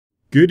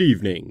Good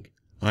evening.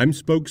 I'm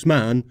Spokes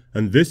Mann,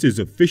 and this is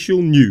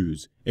official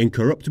news.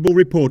 Incorruptible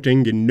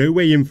reporting in no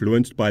way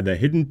influenced by the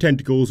hidden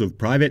tentacles of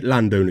private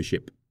land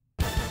ownership.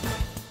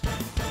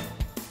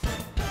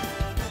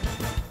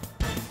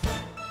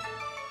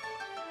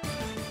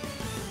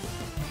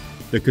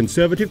 The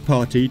Conservative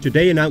Party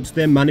today announced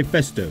their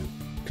manifesto,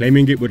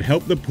 claiming it would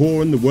help the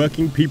poor and the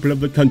working people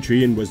of the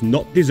country and was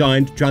not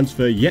designed to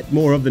transfer yet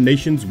more of the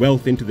nation's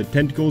wealth into the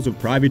tentacles of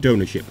private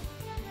ownership.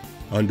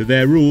 Under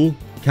their rule,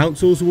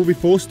 councils will be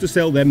forced to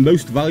sell their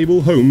most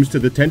valuable homes to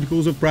the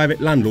tentacles of private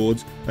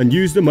landlords and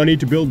use the money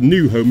to build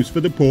new homes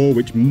for the poor,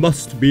 which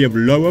must be of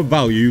lower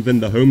value than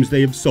the homes they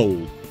have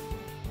sold.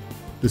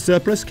 The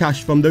surplus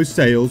cash from those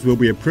sales will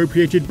be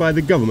appropriated by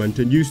the government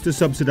and used to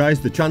subsidise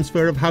the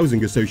transfer of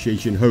housing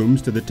association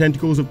homes to the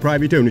tentacles of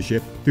private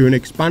ownership through an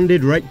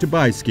expanded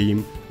right-to-buy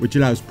scheme which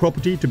allows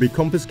property to be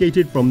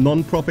confiscated from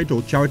non-profit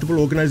or charitable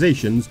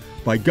organisations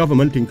by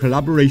government in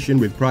collaboration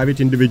with private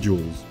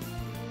individuals.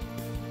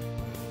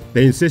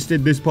 They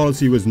insisted this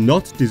policy was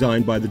not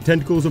designed by the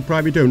tentacles of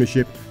private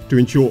ownership to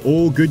ensure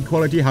all good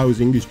quality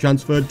housing is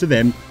transferred to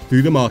them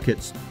through the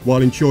markets,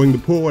 while ensuring the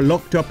poor are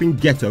locked up in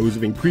ghettos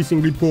of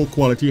increasingly poor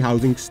quality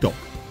housing stock.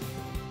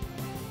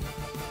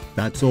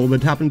 That's all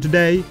that happened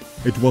today.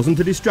 It wasn't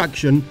a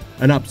distraction,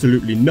 and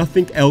absolutely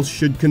nothing else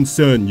should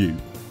concern you.